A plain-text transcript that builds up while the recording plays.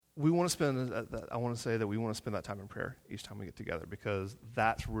we want to spend, I want to say that we want to spend that time in prayer each time we get together, because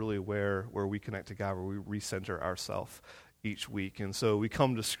that's really where we connect to God, where we recenter ourselves each week. And so we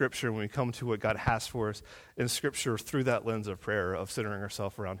come to Scripture, and we come to what God has for us in Scripture through that lens of prayer, of centering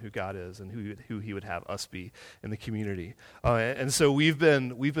ourselves around who God is and who He would have us be in the community. And so we've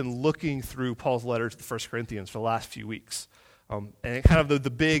been looking through Paul's letter to the 1 Corinthians for the last few weeks. And kind of the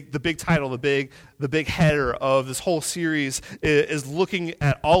big title, the big header of this whole series is looking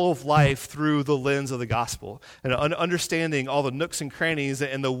at all of life through the lens of the gospel, and understanding all the nooks and crannies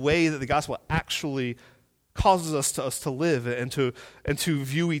and the way that the gospel actually causes us to live and to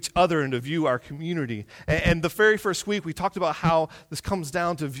view each other and to view our community. And the very first week we talked about how this comes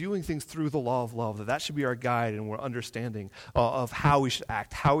down to viewing things through the law of love, that should be our guide and we're understanding of how we should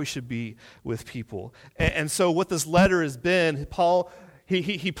act, how we should be with people. And so what this letter has been, Paul,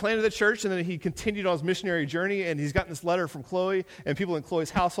 he planted the church, and then he continued on his missionary journey, and he's gotten this letter from Chloe and people in Chloe's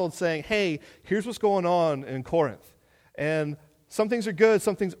household saying, hey, here's what's going on in Corinth. And some things are good,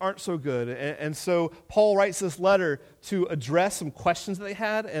 some things aren't so good. And so Paul writes this letter to address some questions that they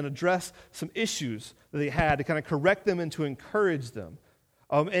had and address some issues that they had, to kind of correct them and to encourage them.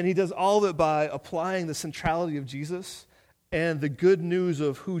 And he does all of it by applying the centrality of Jesus and the good news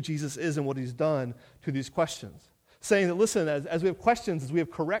of who Jesus is and what he's done to these questions. Saying that, listen, as we have questions, as we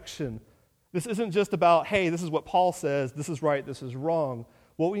have correction, this isn't just about, hey, this is what Paul says, this is right, this is wrong.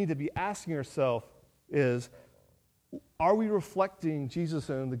 What we need to be asking ourselves is, are we reflecting Jesus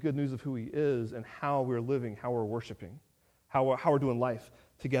and the good news of who he is and how we're living, how we're worshiping, how we're doing life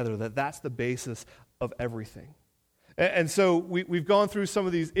together? That's the basis of everything. And so we've gone through some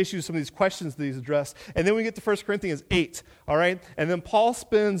of these issues, some of these questions that he's addressed, and then we get to 1 Corinthians 8, all right? And then Paul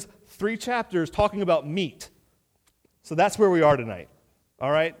spends 3 chapters talking about meat. So that's where we are tonight,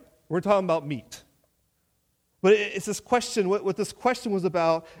 all right? We're talking about meat. But it's this question, what this question was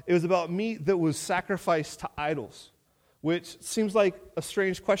about, it was about meat that was sacrificed to idols, which seems like a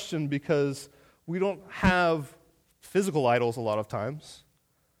strange question because we don't have physical idols a lot of times.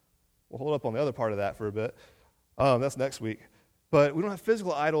 We'll hold up on the other part of that for a bit. That's next week. But we don't have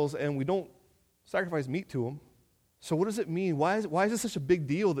physical idols, and we don't sacrifice meat to them. So what does it mean? Why is it such a big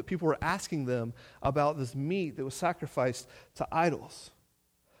deal that people were asking them about this meat that was sacrificed to idols?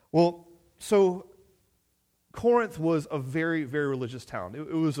 Well, so Corinth was a very, very religious town.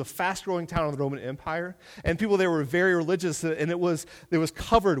 It was a fast-growing town in the Roman Empire, and people there were very religious, and it was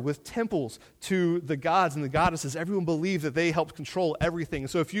covered with temples to the gods and the goddesses. Everyone believed that they helped control everything.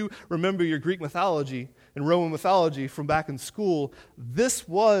 So if you remember your Greek mythology and Roman mythology from back in school, this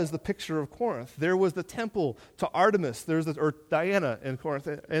was the picture of Corinth. There was the temple to Artemis, or Diana in Corinth,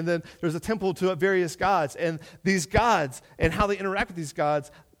 and then there's a temple to various gods. And these gods and how they interact with these gods,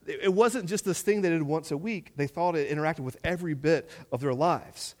 it wasn't just this thing they did once a week. They thought it interacted with every bit of their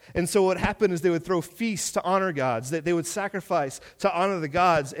lives. And so what happened is they would throw feasts to honor gods. They would sacrifice to honor the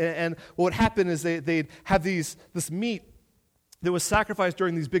gods. And what would happen is they'd have this meat that was sacrificed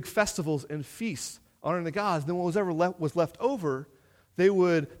during these big festivals and feasts honoring the gods. Then what was left over, they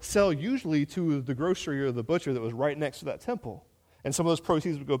would sell usually to the grocery or the butcher that was right next to that temple. And some of those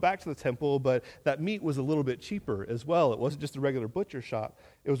proceeds would go back to the temple, but that meat was a little bit cheaper as well. It wasn't just a regular butcher shop.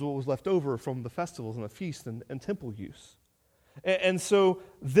 It was what was left over from the festivals and the feast and temple use. And so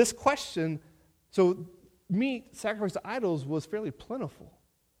this question, so meat sacrificed to idols was fairly plentiful.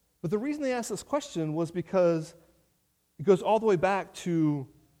 But the reason they asked this question was because it goes all the way back to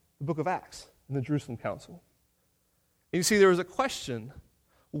the book of Acts and the Jerusalem Council. And you see, there was a question.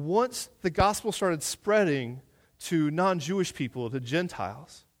 Once the gospel started spreading to non-Jewish people, to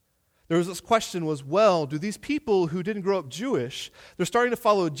Gentiles, there was this question do these people who didn't grow up Jewish, they're starting to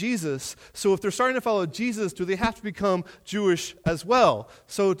follow Jesus, so if they're starting to follow Jesus, do they have to become Jewish as well?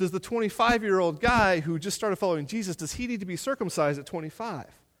 So does the 25-year-old guy who just started following Jesus, does he need to be circumcised at 25?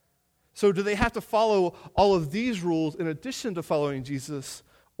 So do they have to follow all of these rules in addition to following Jesus,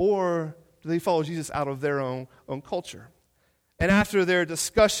 or do they follow Jesus out of their own culture? And after their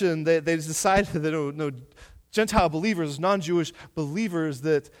discussion, they decided that no, Gentile believers, non-Jewish believers,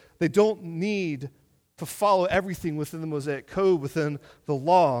 that they don't need to follow everything within the Mosaic Code, within the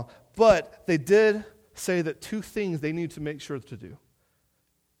law, but they did say that 2 things they need to make sure to do.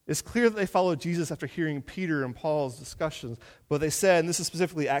 It's clear that they followed Jesus after hearing Peter and Paul's discussions, but they said, and this is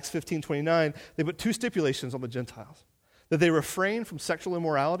specifically Acts 15:29, they put 2 stipulations on the Gentiles, that they refrain from sexual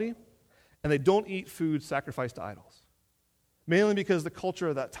immorality and they don't eat food sacrificed to idols. Mainly because the culture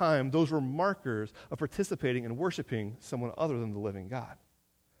of that time, those were markers of participating and worshiping someone other than the living God.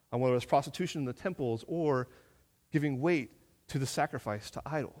 And whether it was prostitution in the temples or giving weight to the sacrifice to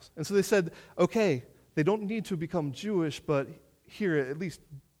idols. And so they said, okay, they don't need to become Jewish, but here, at least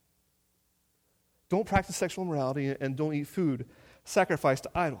don't practice sexual immorality, and don't eat food sacrificed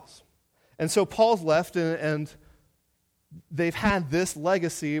to idols. And so Paul's left, and they've had this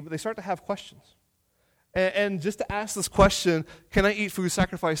legacy, but they start to have questions. And just to ask this question, can I eat food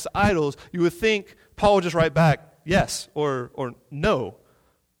sacrificed to idols, you would think Paul would just write back, yes, or no.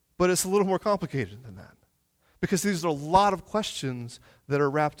 But it's a little more complicated than that. Because these are a lot of questions that are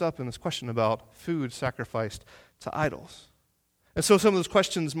wrapped up in this question about food sacrificed to idols. And so some of those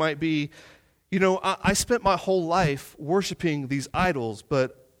questions might be, I spent my whole life worshiping these idols,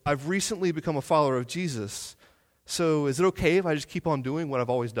 but I've recently become a follower of Jesus. So is it okay if I just keep on doing what I've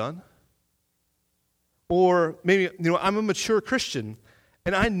always done? Or maybe, I'm a mature Christian,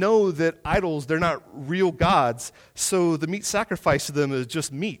 and I know that idols, they're not real gods, so the meat sacrificed to them is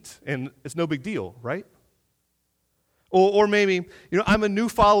just meat, and it's no big deal, right? Or maybe, I'm a new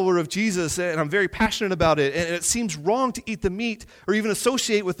follower of Jesus, and I'm very passionate about it, and it seems wrong to eat the meat or even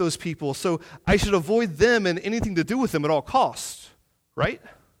associate with those people, so I should avoid them and anything to do with them at all costs, right?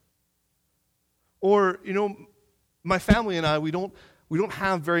 Or, my family and I, we don't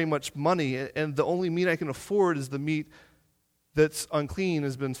have very much money, and the only meat I can afford is the meat that's unclean,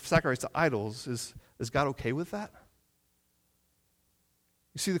 has been sacrificed to idols. Is God okay with that?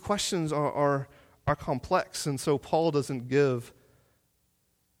 You see, the questions are complex, and so Paul doesn't give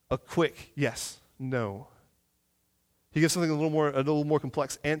a quick yes, no. He gives something a little more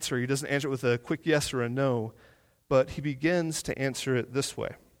complex answer. He doesn't answer it with a quick yes or a no, but he begins to answer it this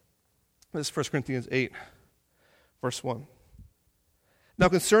way. This is 1 Corinthians 8, verse 1. Now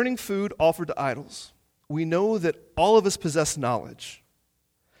concerning food offered to idols, we know that all of us possess knowledge.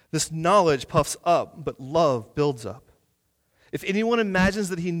 This knowledge puffs up, but love builds up. If anyone imagines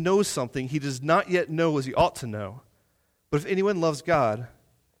that he knows something, he does not yet know as he ought to know. But if anyone loves God,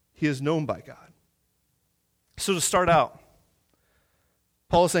 he is known by God. So to start out,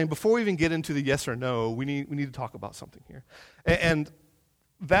 Paul is saying, before we even get into the yes or no, we need to talk about something here. And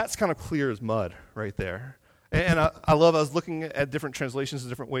that's kind of clear as mud right there. And I was looking at different translations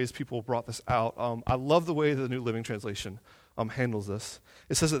and different ways people brought this out. I love the way the New Living Translation handles this.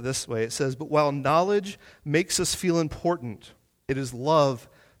 It says it this way. It says, but while knowledge makes us feel important, it is love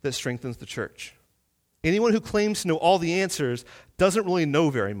that strengthens the church. Anyone who claims to know all the answers doesn't really know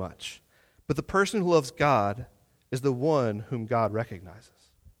very much. But the person who loves God is the one whom God recognizes.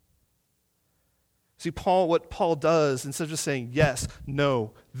 See, what Paul does, instead of just saying yes,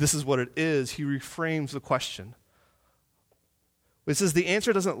 no, this is what it is, he reframes the question. It says the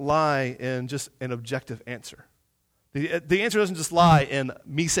answer doesn't lie in just an objective answer. The answer doesn't just lie in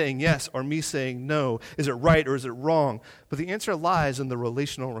me saying yes or me saying no. Is it right or is it wrong? But the answer lies in the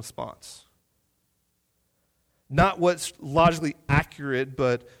relational response. Not what's logically accurate,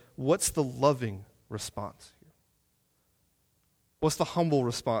 but what's the loving response here? What's the humble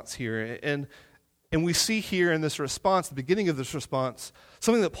response here? And we see here in this response, the beginning of this response,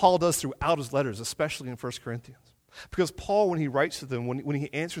 something that Paul does throughout his letters, especially in 1 Corinthians. Because Paul, when he writes to them, when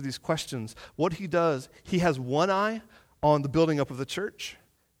he answers these questions, what he does, he has one eye on the building up of the church,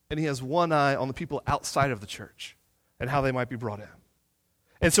 and he has one eye on the people outside of the church and how they might be brought in.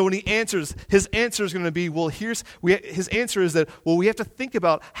 And so when he answers, his answer is going to be, his answer is that, we have to think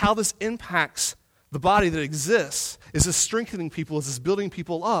about how this impacts the body that exists. Is this strengthening people? Is this building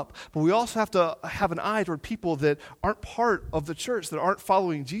people up? But we also have to have an eye toward people that aren't part of the church, that aren't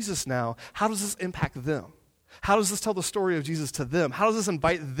following Jesus now. How does this impact them? How does this tell the story of Jesus to them? How does this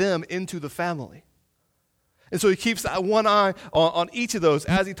invite them into the family? And so he keeps that one eye on each of those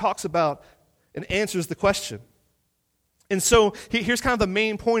as he talks about and answers the question. And so here's kind of the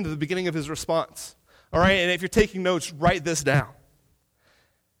main point of the beginning of his response. All right, and if you're taking notes, write this down.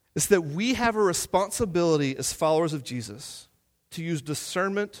 It's that we have a responsibility as followers of Jesus to use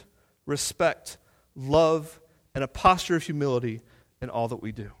discernment, respect, love, and a posture of humility in all that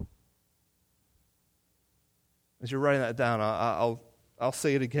we do. As you're writing that down, I'll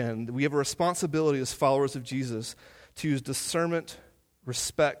say it again. We have a responsibility as followers of Jesus to use discernment,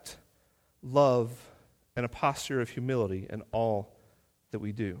 respect, love, and a posture of humility in all that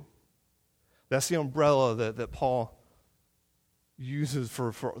we do. That's the umbrella that Paul uses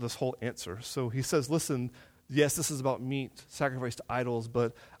for this whole answer. So he says, listen, yes, this is about meat, sacrifice to idols,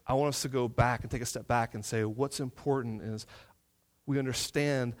 but I want us to go back and take a step back and say what's important is we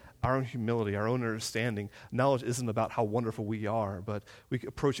understand our own humility, our own understanding. Knowledge isn't about how wonderful we are, but we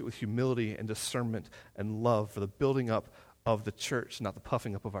approach it with humility and discernment and love for the building up of the church, not the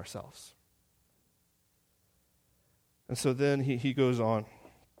puffing up of ourselves. And so then he goes on,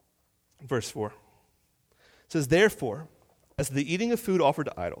 verse 4. It says, therefore, as to the eating of food offered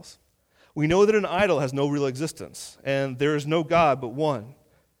to idols, we know that an idol has no real existence, and there is no God but one.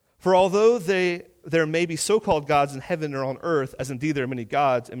 For although they there may be so-called gods in heaven or on earth, as indeed there are many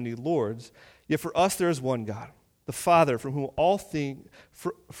gods and many lords, yet for us there is one God, the Father, from whom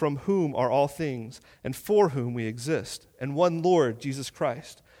are all things, and for whom we exist, and one Lord, Jesus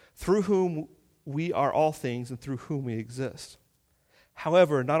Christ, through whom we are all things and through whom we exist.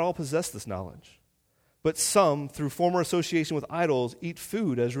 However, not all possess this knowledge, but some, through former association with idols, eat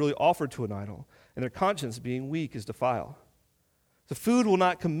food as really offered to an idol, and their conscience, being weak, is defiled. The food will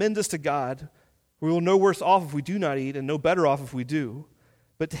not commend us to God. We will no worse off if we do not eat, and no better off if we do.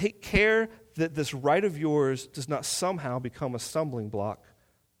 But take care that this right of yours does not somehow become a stumbling block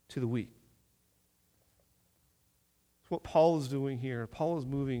to the weak. That's what Paul is doing here. Paul is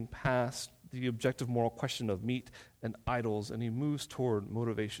moving past the objective moral question of meat and idols, and he moves toward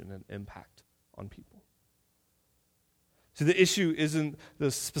motivation and impact on people. So the issue isn't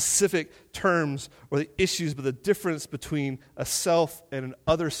the specific terms or the issues, but the difference between a self and an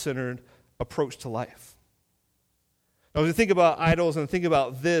other-centered approach to life. Now, when you think about idols and think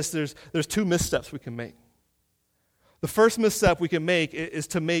about this, there's two missteps we can make. The first misstep we can make is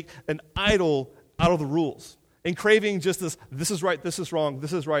to make an idol out of the rules. And craving just this is right, this is wrong,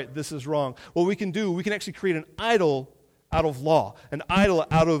 this is right, this is wrong. What we can do, we can actually create an idol out of law, an idol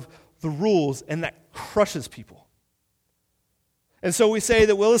out of the rules, and that crushes people. And so we say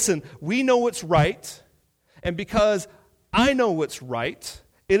that, well, listen, we know what's right, and because I know what's right,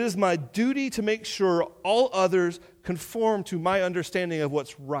 it is my duty to make sure all others conform to my understanding of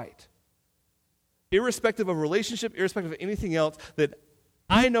what's right. Irrespective of relationship, irrespective of anything else, that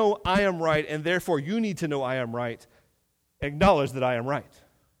I know I am right, and therefore you need to know I am right. Acknowledge that I am right.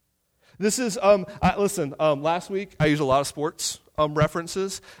 This is, last week I used a lot of sports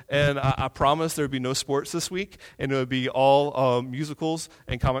references, and I promised there would be no sports this week, and it would be all musicals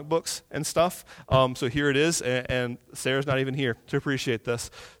and comic books and stuff. So here it is, and Sarah's not even here to appreciate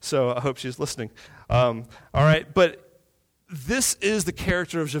this, so I hope she's listening. All right, but this is the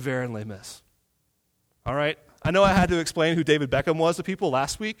character of Javert in Les Mis. All right? I know I had to explain who David Beckham was to people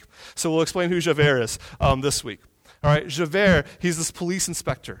last week, so we'll explain who Javert is this week. All right, Javert, he's this police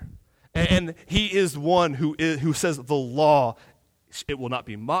inspector, and he is one who says the law, it will not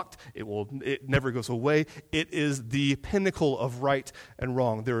be mocked, it never goes away. It is the pinnacle of right and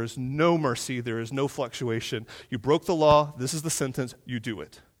wrong. There is no mercy, there is no fluctuation. You broke the law, this is the sentence, you do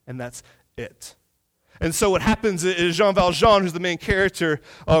it, and that's it. And so what happens is Jean Valjean, who's the main character,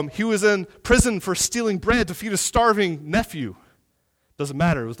 he was in prison for stealing bread to feed a starving nephew. Doesn't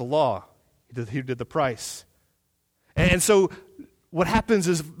matter, it was the law. He did the price. And so what happens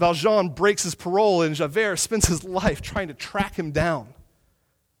is Valjean breaks his parole, and Javert spends his life trying to track him down.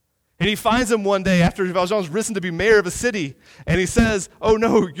 And he finds him one day after Valjean's risen to be mayor of a city, and he says, "Oh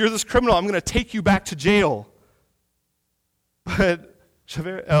no, you're this criminal, I'm going to take you back to jail." But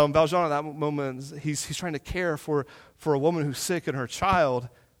Valjean at that moment, he's trying to care for a woman who's sick and her child,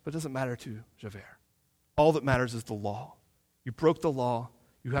 but it doesn't matter to Javert. All that matters is the law. You broke the law.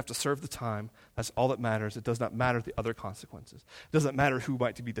 You have to serve the time. That's all that matters. It does not matter the other consequences. It doesn't matter who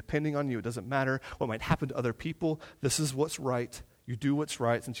might be depending on you. It doesn't matter what might happen to other people. This is what's right. You do what's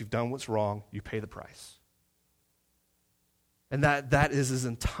right. Since you've done what's wrong, you pay the price. And that is his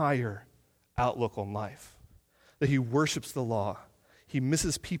entire outlook on life. That he worships the law. He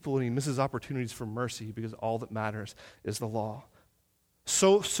misses people and he misses opportunities for mercy because all that matters is the law.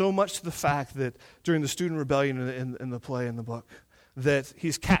 So much to the fact that during the student rebellion in the play, in the book, that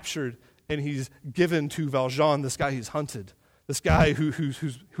he's captured and he's given to Valjean, this guy he's hunted, this guy who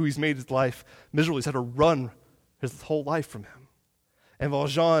he's made his life miserable. He's had to run his whole life from him. And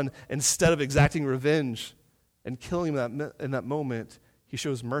Valjean, instead of exacting revenge and killing him in that moment, he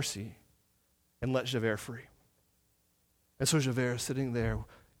shows mercy and lets Javert free. And so Javert is sitting there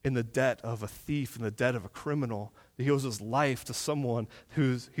in the debt of a thief, in the debt of a criminal. He owes his life to someone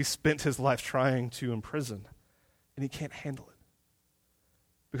he spent his life trying to imprison. And he can't handle it.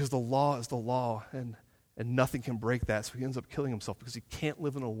 Because the law is the law, and nothing can break that. So he ends up killing himself because he can't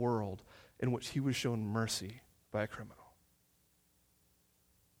live in a world in which he was shown mercy by a criminal.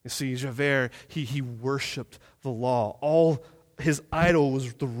 You see, Javert, he worshipped the law. All his idol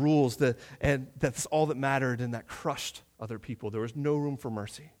was the rules, and that's all that mattered, and that crushed other people. There was no room for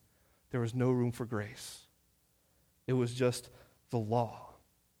mercy. There was no room for grace. It was just the law.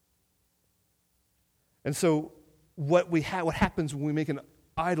 And so what happens when we make an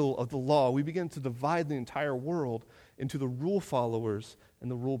idol of the law, we begin to divide the entire world into the rule followers and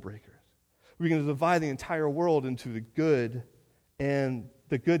the rule breakers. We begin to divide the entire world into the good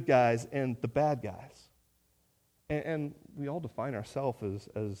guys and the bad guys. And we all define ourselves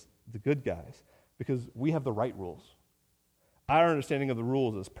as the good guys because we have the right rules. Our understanding of the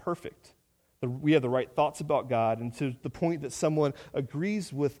rules is perfect we have the right thoughts about God, and to the point that someone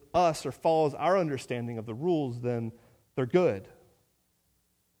agrees with us or follows our understanding of the rules, then they're good.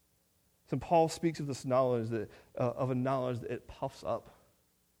 So Paul speaks of this knowledge of a knowledge that it puffs up.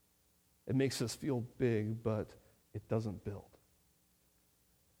 It makes us feel big, but it doesn't build.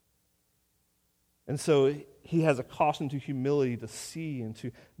 And so he has a caution to humility to see and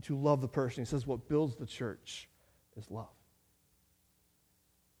to love the person. He says what builds the church is love.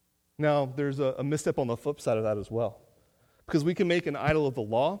 Now, there's a misstep on the flip side of that as well. Because we can make an idol of the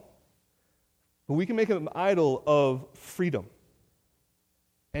law, but we can make an idol of freedom.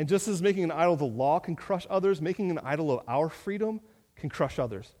 And just as making an idol of the law can crush others, making an idol of our freedom can crush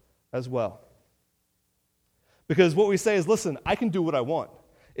others as well. Because what we say is, listen, I can do what I want.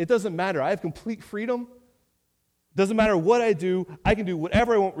 It doesn't matter. I have complete freedom. It doesn't matter what I do. I can do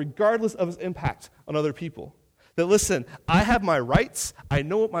whatever I want regardless of its impact on other people. That, listen, I have my rights. I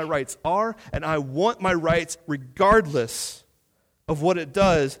know what my rights are, and I want my rights regardless of what it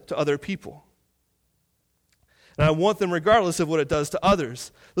does to other people. And I want them regardless of what it does to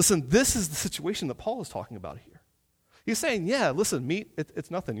others. Listen, this is the situation that Paul is talking about here. He's saying, yeah, listen, meat,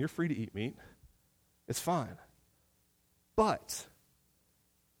 it's nothing. You're free to eat meat. It's fine. But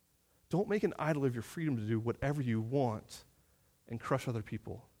don't make an idol of your freedom to do whatever you want and crush other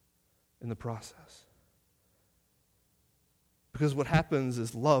people in the process. Because what happens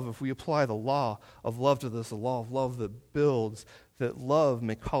is love, if we apply the law of love to this, the law of love that builds, that love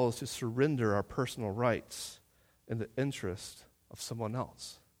may call us to surrender our personal rights in the interest of someone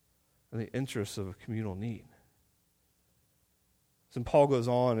else, in the interest of a communal need. And Paul goes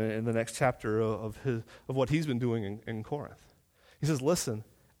on in the next chapter of what he's been doing in Corinth. He says, listen,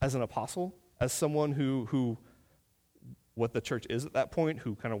 as an apostle, as someone who what the church is at that point,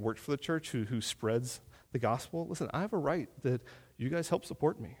 who kind of worked for the church, who spreads the gospel, listen, I have a right that you guys help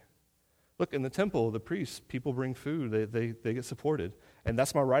support me. Look, in the temple, the priests, people bring food, they get supported. And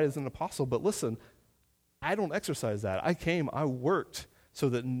that's my right as an apostle. But listen, I don't exercise that. I worked so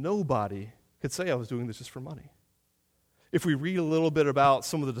that nobody could say I was doing this just for money. If we read a little bit about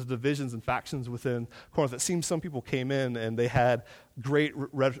some of the divisions and factions within Corinth, it seems some people came in and they had great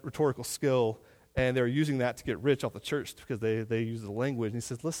rhetorical skill, and they were using that to get rich off the church because they used the language. And he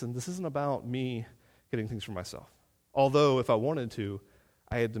says, listen, this isn't about me getting things for myself. Although, if I wanted to,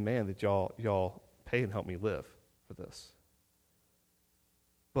 I'd demand that y'all pay and help me live for this.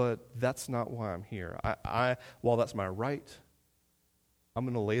 But that's not why I'm here. While that's my right, I'm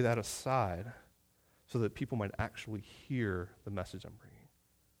going to lay that aside so that people might actually hear the message I'm bringing.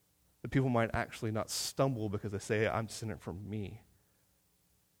 That people might actually not stumble because they say, I'm sending it from me.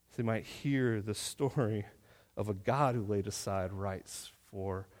 So they might hear the story of a God who laid aside rights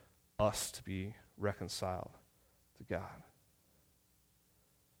for us to be reconciled to God.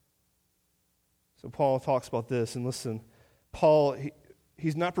 So Paul talks about this, and listen, Paul,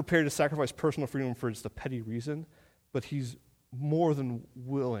 he's not prepared to sacrifice personal freedom for just a petty reason, but he's more than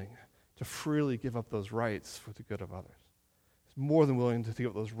willing to freely give up those rights for the good of others. He's more than willing to give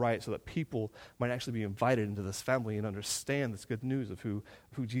up those rights so that people might actually be invited into this family and understand this good news of who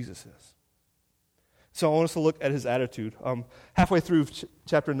Jesus is. So I want us to look at his attitude. Halfway through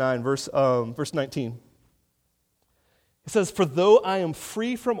chapter 9, verse 19. It says, "For though I am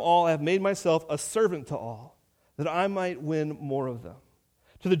free from all, I have made myself a servant to all, that I might win more of them.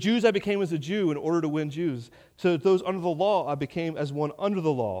 To the Jews I became as a Jew in order to win Jews. To those under the law I became as one under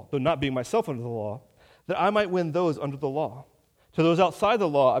the law, though not being myself under the law, that I might win those under the law. To those outside the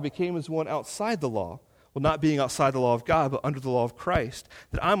law I became as one outside the law, well, not being outside the law of God, but under the law of Christ,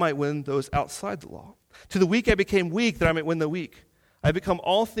 that I might win those outside the law. To the weak I became weak, that I might win the weak. I have become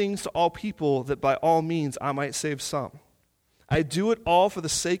all things to all people, that by all means I might save some. I do it all for the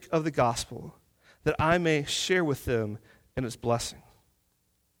sake of the gospel, that I may share with them in its blessings."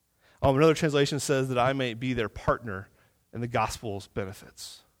 Another translation says that I may be their partner in the gospel's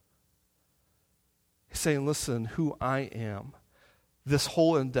benefits. He's saying, listen, who I am, this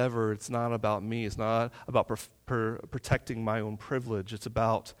whole endeavor, it's not about me. It's not about protecting my own privilege. It's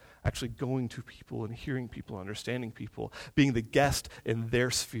about actually going to people and hearing people, understanding people, being the guest in their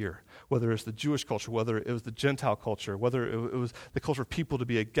sphere, whether it's the Jewish culture, whether it was the Gentile culture, whether it was the culture of people to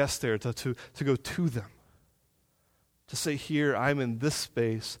be a guest there, to go to them. To say, here, I'm in this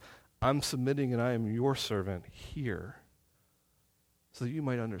space, I'm submitting and I am your servant here, so that you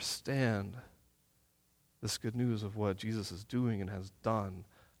might understand this good news of what Jesus is doing and has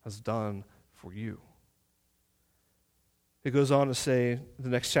done for you. It goes on to say, the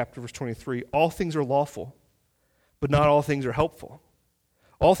next chapter, verse 23, "All things are lawful, but not all things are helpful.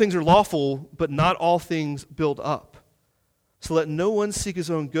 All things are lawful, but not all things build up. So let no one seek his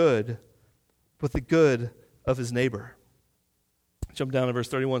own good, but the good of his neighbor. Jump down to verse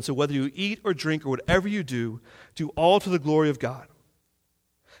 31. So whether you eat or drink or whatever you do, do all to the glory of God.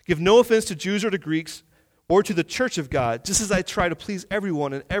 Give no offense to Jews or to Greeks or to the church of God, just as I try to please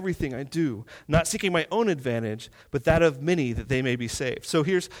everyone in everything I do, not seeking my own advantage, but that of many, that they may be saved. So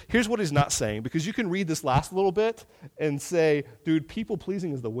here's what he's not saying, because you can read this last little bit and say, dude,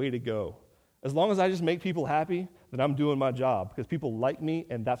 people-pleasing is the way to go. As long as I just make people happy, then I'm doing my job, because people like me,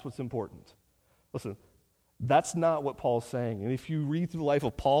 and that's what's important. Listen, that's not what Paul's saying. And if you read through the life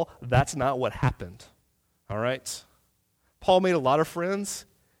of Paul, that's not what happened. All right? Paul made a lot of friends.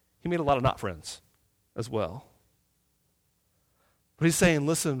 He made a lot of not friends as well. But he's saying,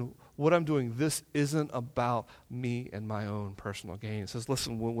 listen, what I'm doing, this isn't about me and my own personal gain. He says,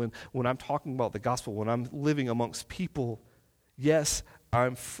 listen, when I'm talking about the gospel, when I'm living amongst people, yes,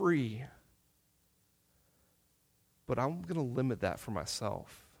 I'm free. But I'm going to limit that for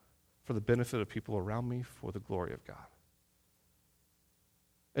myself, for the benefit of people around me, for the glory of God.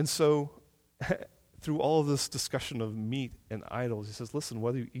 And so, through all of this discussion of meat and idols, he says, listen,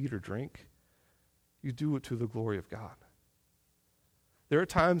 whether you eat or drink, you do it to the glory of God. There are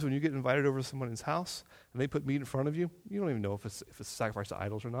times when you get invited over to someone's house and they put meat in front of you, you don't even know if it's a sacrifice to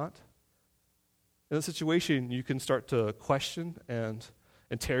idols or not. In that situation, you can start to question and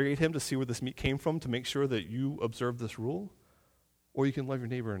interrogate him to see where this meat came from to make sure that you observe this rule, or you can love your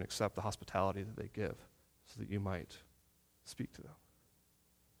neighbor and accept the hospitality that they give so that you might speak to them.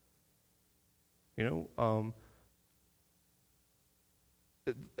 You know,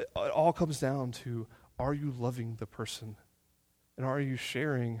 it all comes down to, are you loving the person? And are you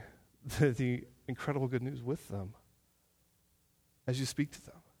sharing the incredible good news with them as you speak to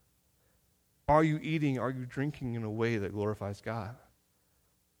them? Are you eating, are you drinking in a way that glorifies God?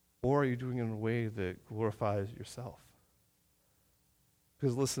 Or are you doing it in a way that glorifies yourself?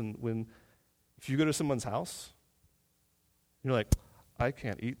 Because listen, if you go to someone's house, you're like, I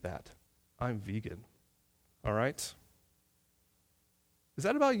can't eat that. I'm vegan. All right? Is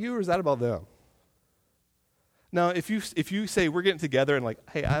that about you or is that about them? Now, if you say we're getting together and like,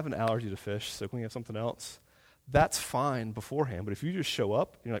 hey, I have an allergy to fish, so can we have something else? That's fine beforehand. But if you just show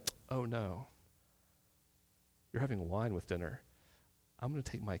up, you're like, oh no, you're having wine with dinner. I'm going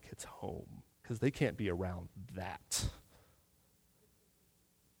to take my kids home because they can't be around that.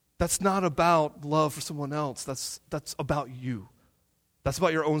 That's not about love for someone else. That's about you. That's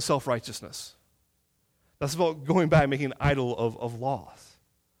about your own self-righteousness. That's about going back and making an idol of laws.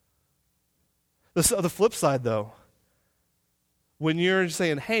 The flip side, though, when you're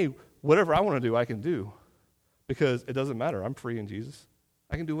saying, hey, whatever I want to do, I can do, because it doesn't matter. I'm free in Jesus.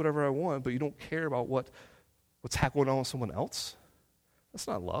 I can do whatever I want, but you don't care about what's going on with someone else. That's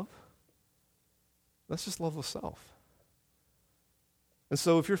not love. That's just love of self. And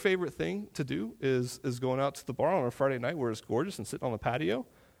so if your favorite thing to do is going out to the bar on a Friday night where it's gorgeous and sitting on the patio,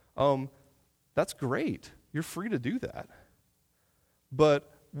 that's great. You're free to do that.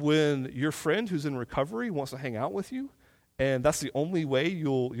 But when your friend who's in recovery wants to hang out with you, and that's the only way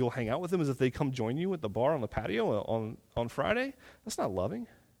you'll hang out with them is if they come join you at the bar on the patio on Friday, that's not loving.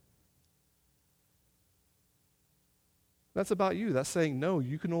 That's about you. That's saying, no,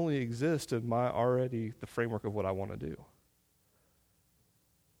 you can only exist in the framework of what I want to do.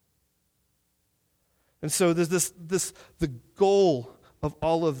 And so there's the goal of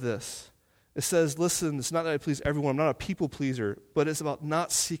all of this. It says, listen, it's not that I please everyone. I'm not a people pleaser, but it's about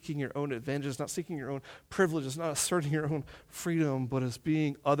not seeking your own advantages, not seeking your own privileges, not asserting your own freedom, but it's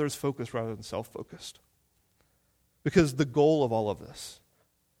being others-focused rather than self-focused. Because the goal of all of this,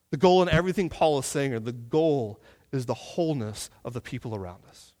 the goal in everything Paul is saying, or the goal is the wholeness of the people around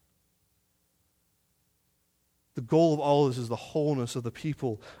us. The goal of all of this is the wholeness of the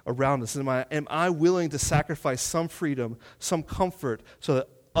people around us. Am I willing to sacrifice some freedom, some comfort, so that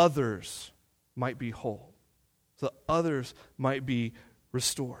others might be whole, so that others might be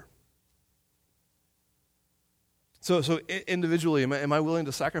restored? So individually, am I willing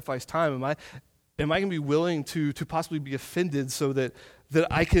to sacrifice time? Am I going to be willing to possibly be offended so that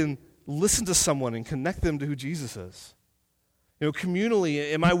I can listen to someone and connect them to who Jesus is? You know,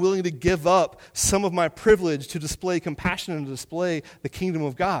 communally, am I willing to give up some of my privilege to display compassion and to display the kingdom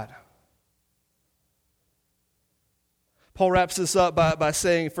of God? Paul wraps this up by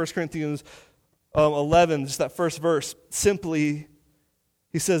saying, 1 Corinthians 11, just that first verse, simply,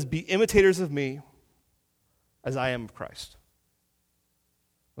 he says, be imitators of me as I am of Christ.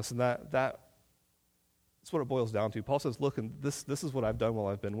 Listen, that's what it boils down to. Paul says, look, and this is what I've done while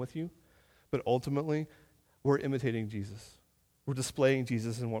I've been with you, but ultimately, we're imitating Jesus. We're displaying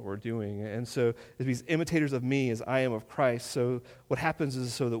Jesus in what we're doing. And so it means imitators of me as I am of Christ. So what happens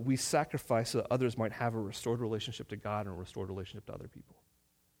is so that we sacrifice so that others might have a restored relationship to God and a restored relationship to other people.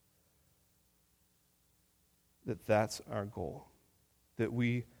 That's our goal. That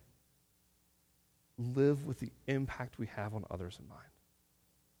we live with the impact we have on others in mind.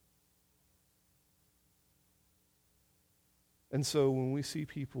 And so when we see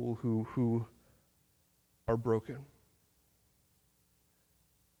people who are broken,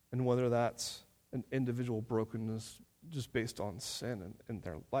 and whether that's an individual brokenness just based on sin in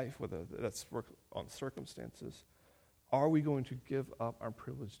their life, whether that's on circumstances, are we going to give up our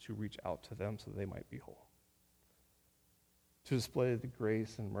privilege to reach out to them so they might be whole? To display the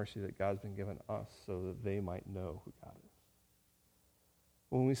grace and mercy that God's been given us so that they might know who God is.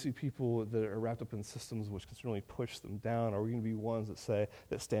 When we see people that are wrapped up in systems which can certainly push them down, are we going to be ones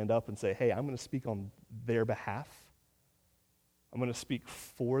that stand up and say, hey, I'm going to speak on their behalf? I'm going to speak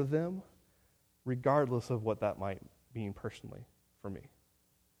for them, regardless of what that might mean personally for me.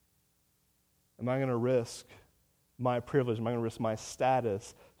 Am I going to risk my privilege? Am I going to risk my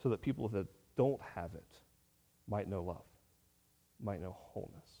status so that people that don't have it might know love, might know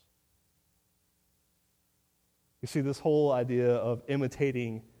wholeness? You see, this whole idea of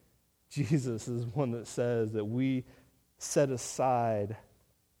imitating Jesus is one that says that we set aside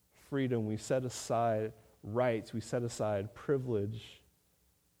freedom, we set aside rights, we set aside privilege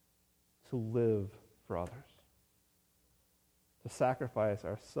to live for others, to sacrifice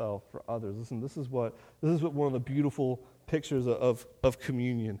ourselves for others. Listen, this is what one of the beautiful pictures of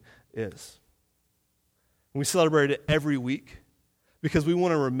communion is. And we celebrate it every week because we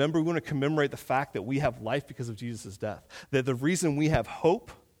want to remember, we want to commemorate the fact that we have life because of Jesus' death. That the reason we have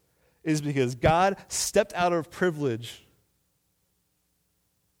hope is because God stepped out of privilege,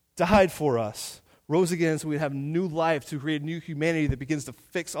 died for us, rose again so we'd have new life, to create a new humanity that begins to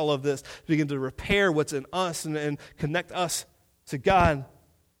fix all of this, to begin to repair what's in us and connect us to God.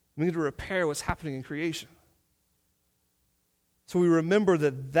 We need to repair what's happening in creation. So we remember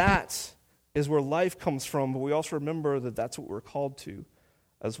that is where life comes from, but we also remember that that's what we're called to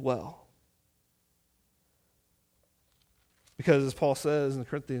as well. Because as Paul says in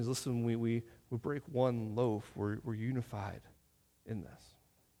Corinthians, listen, we break one loaf, we're unified in this.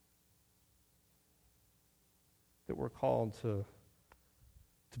 That we're called to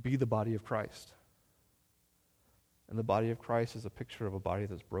be the body of Christ. And the body of Christ is a picture of a body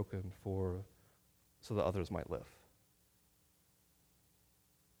that's broken so that others might live.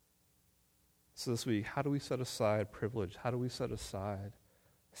 So this week, how do we set aside privilege? How do we set aside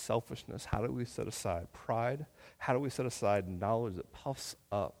selfishness? How do we set aside pride? How do we set aside knowledge that puffs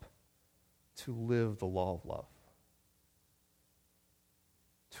up to live the law of love?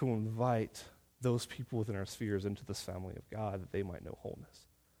 To invite those people within our spheres into this family of God that they might know wholeness.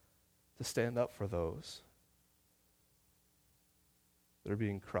 To stand up for those that are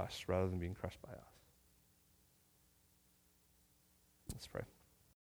being crushed rather than being crushed by us. Let's pray.